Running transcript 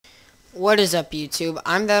What is up, YouTube?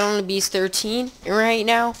 I'm that only beast 13, and right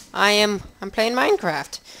now I'm playing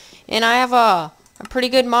Minecraft, and I have a pretty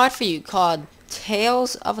good mod for you called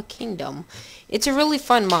Tales of a Kingdom. It's a really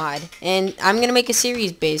fun mod, and I'm gonna make a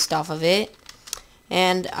series based off of it,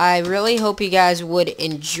 and I really hope you guys would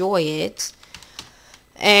enjoy it.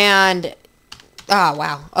 And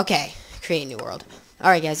wow, okay, create a new world. All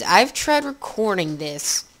right, guys, I've tried recording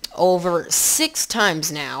this over 6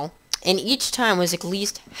 times now. And each time was at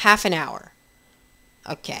least half an hour.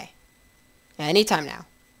 Okay. Anytime now.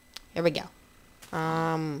 Here we go.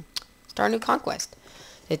 Start a new conquest.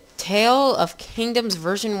 The Tale of Kingdoms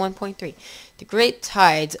version 1.3. The great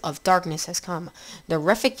tides of darkness has come. The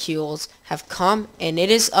refugees have come, and it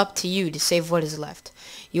is up to you to save what is left.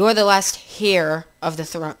 You are the last heir of the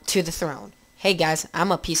throne to the throne. Hey guys,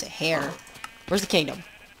 I'm a piece of hair. Where's the kingdom?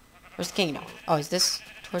 Where's the kingdom? Oh, is this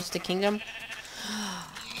towards the kingdom?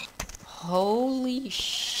 Holy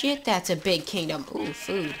shit, that's a big kingdom. Ooh,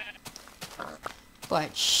 food.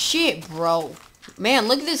 But shit, bro. Man,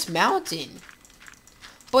 look at this mountain.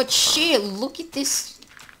 But shit, look at this.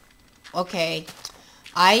 Okay.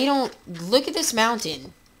 Look at this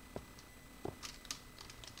mountain.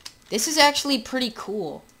 This is actually pretty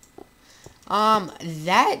cool.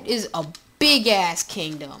 That is a big ass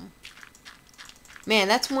kingdom. Man,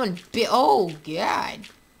 that's one big. Oh, God.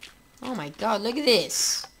 Oh my God, look at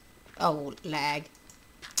this. Oh, lag.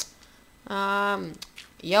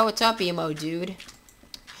 Yo, what's up, emo dude?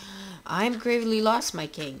 I'm gravely lost, my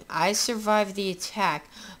king. I survived the attack,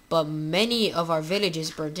 but many of our villages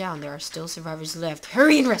burned down. There are still survivors left.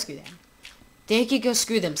 Hurry and rescue them. They could go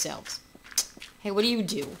screw themselves. Hey, what do?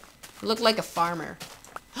 You look like a farmer.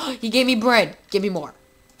 He gave me bread. Give me more.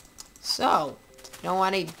 So, you don't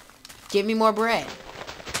want to give me more bread.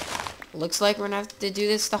 Looks like we're gonna have to do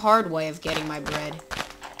this the hard way of getting my bread.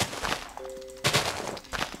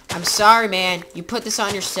 I'm sorry, man. You put this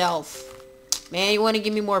on yourself. Man, you want to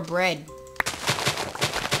give me more bread.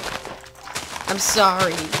 I'm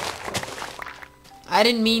sorry. I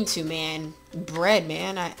didn't mean to, man. Bread,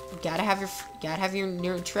 man. I gotta have your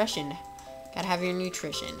nutrition. Gotta have your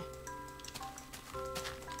nutrition.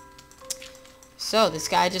 So, this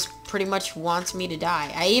guy just pretty much wants me to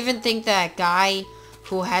die. I even think that guy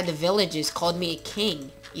who had the villages called me a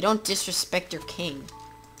king. You don't disrespect your king.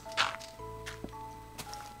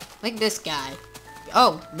 Like this guy.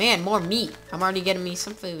 Oh, man, more meat. I'm already getting me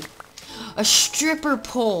some food. A stripper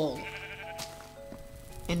pole.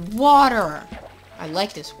 And water. I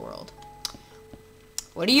like this world.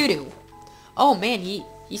 What do you do? Oh, man, he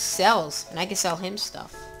sells. And I can sell him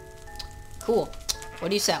stuff. Cool. What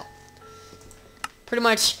do you sell? Pretty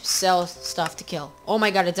much sell stuff to kill. Oh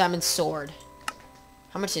my God, a diamond sword.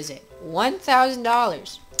 How much is it?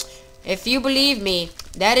 $1,000. If you believe me,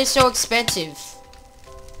 that is so expensive.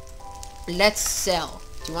 Let's sell.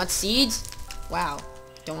 Do you want seeds? Wow.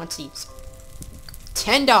 Don't want seeds.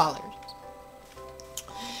 $10.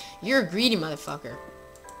 You're a greedy motherfucker.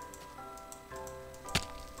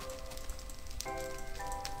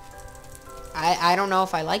 I don't know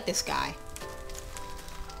if I like this guy.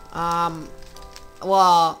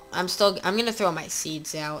 Well, I'm gonna throw my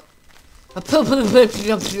seeds out.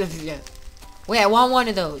 Wait, I want one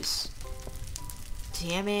of those.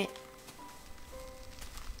 Damn it.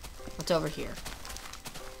 What's over here?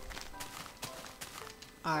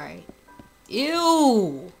 Alright.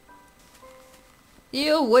 Ew!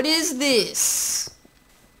 Ew, what is this?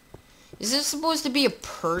 Is this supposed to be a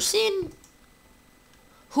person?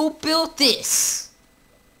 Who built this?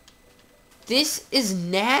 This is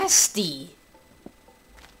nasty.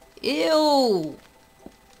 Ew!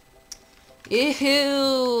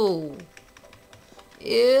 Ew!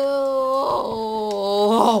 Ew!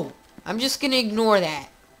 I'm just gonna ignore that.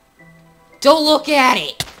 Don't look at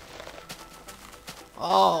it!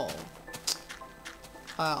 Oh.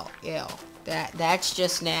 Oh, ew. That's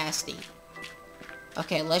just nasty.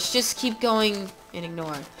 Okay, let's just keep going and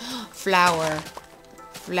ignore it. Flower.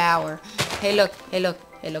 Flower. Hey, look. Hey, look.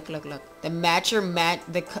 Hey, look. The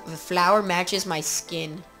flower matches my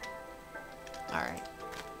skin. Alright.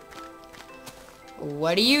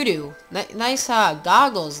 What do you do? Nice,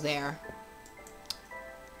 goggles there.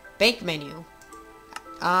 Bank menu.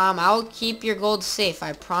 I'll keep your gold safe.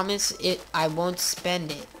 I promise I won't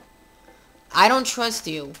spend it. I don't trust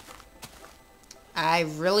you. I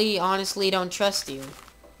really, honestly don't trust you.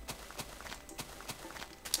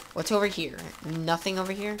 What's over here? Nothing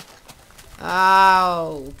over here?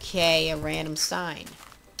 Okay, a random sign.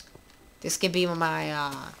 This could be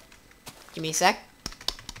my, give me a sec.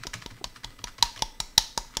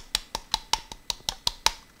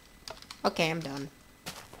 Okay, I'm done.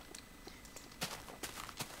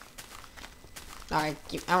 Alright,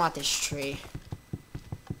 I want this tree.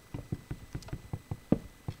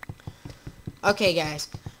 Okay, guys.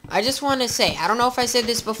 I just want to say, I don't know if I said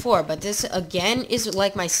this before, but this, again, is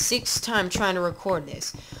like my 6th time trying to record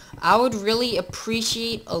this. I would really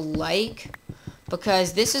appreciate a like,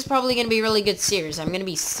 because this is probably going to be a really good series. I'm going to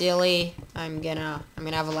be silly. I'm gonna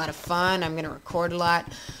have a lot of fun. I'm going to record a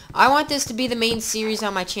lot. I want this to be the main series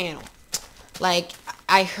on my channel. Like,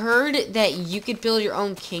 I heard that you could build your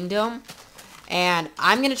own kingdom, and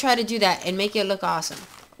I'm going to try to do that and make it look awesome.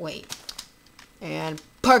 Wait. And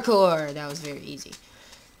parkour. That was very easy.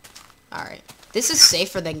 Alright. This is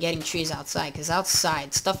safer than getting trees outside, because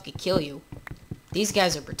outside, stuff could kill you. These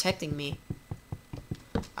guys are protecting me.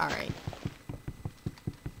 Alright.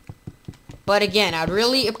 But again, I'd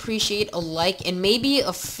really appreciate a like and maybe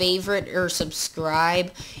a favorite or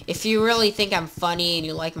subscribe if you really think I'm funny and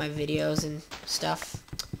you like my videos and stuff.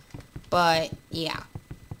 But, yeah.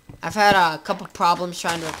 I've had a couple problems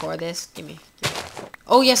trying to record this. Give me.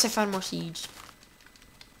 Oh, yes, I found more seeds.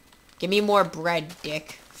 Give me more bread,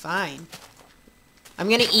 dick. Fine. I'm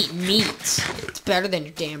gonna eat meat. It's better than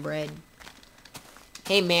your damn bread.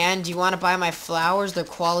 Hey, man, do you want to buy my flowers? They're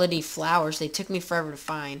quality flowers. They took me forever to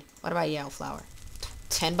find. What about yellow flower?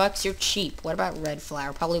 $10? You're cheap. What about red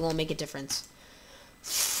flower? Probably won't make a difference.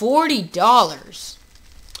 $40.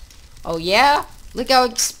 Oh, yeah? Look how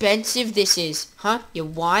expensive this is. Huh? You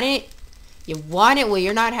want it? You want it? Well,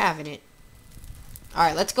 you're not having it.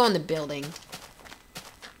 Alright, let's go in the building.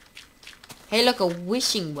 Hey, look, a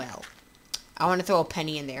wishing well. I want to throw a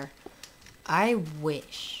penny in there. I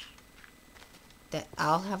wish that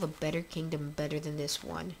I'll have a better kingdom better than this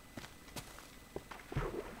one.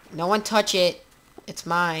 No one touch it. It's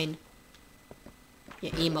mine.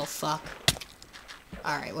 You emo fuck.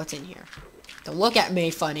 Alright, what's in here? Don't look at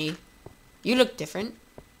me funny. You look different.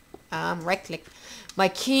 Right click. My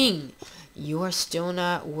king, you are still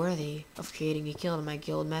not worthy of creating a guild. My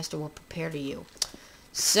guild master will prepare to you.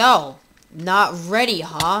 So, not ready,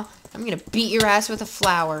 huh? I'm gonna beat your ass with a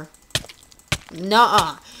flower.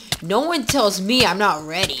 Nuh-uh. No one tells me I'm not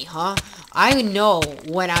ready, huh? I know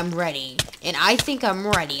when I'm ready. And I think I'm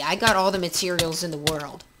ready. I got all the materials in the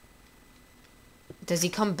world. Does he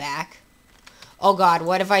come back? Oh god,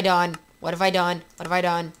 what have I done? What have I done? What have I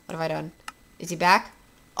done? What have I done? Is he back?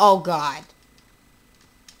 Oh god.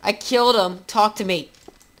 I killed him. Talk to me.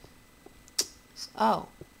 Oh.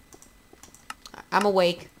 I'm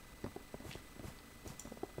awake.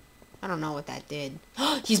 I don't know what that did.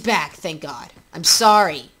 He's back, thank God. I'm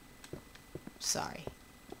sorry. Sorry.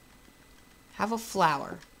 Have a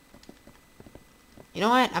flower. You know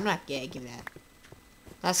what? I'm not gay. Give me that.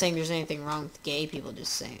 Not saying there's anything wrong with gay people,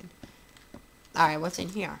 just saying. Alright, what's in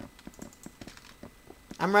here?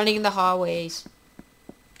 I'm running in the hallways.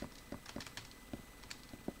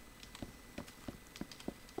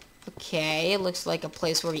 Okay, it looks like a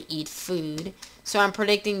place where we eat food. So I'm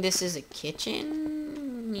predicting this is a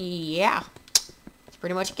kitchen? Yeah. It's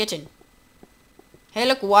pretty much a kitchen. Hey,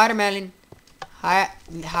 look, watermelon. Hi,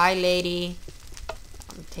 lady.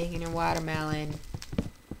 I'm taking your watermelon.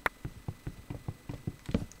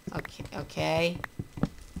 Okay.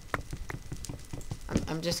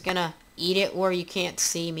 I'm just gonna eat it where you can't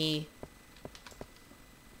see me.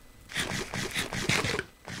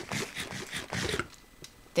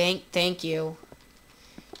 Thank you.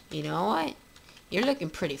 You know what? You're looking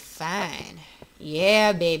pretty fine.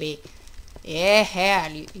 Yeah, baby. Yeah,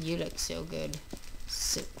 you look so good.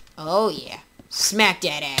 Oh, yeah. Smack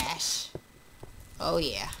that ass. Oh,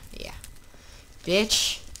 yeah.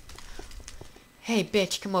 Bitch. Hey,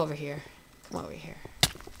 bitch, come over here. Come over here.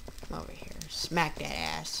 Smack that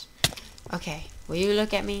ass. Okay, will you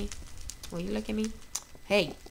look at me? Hey,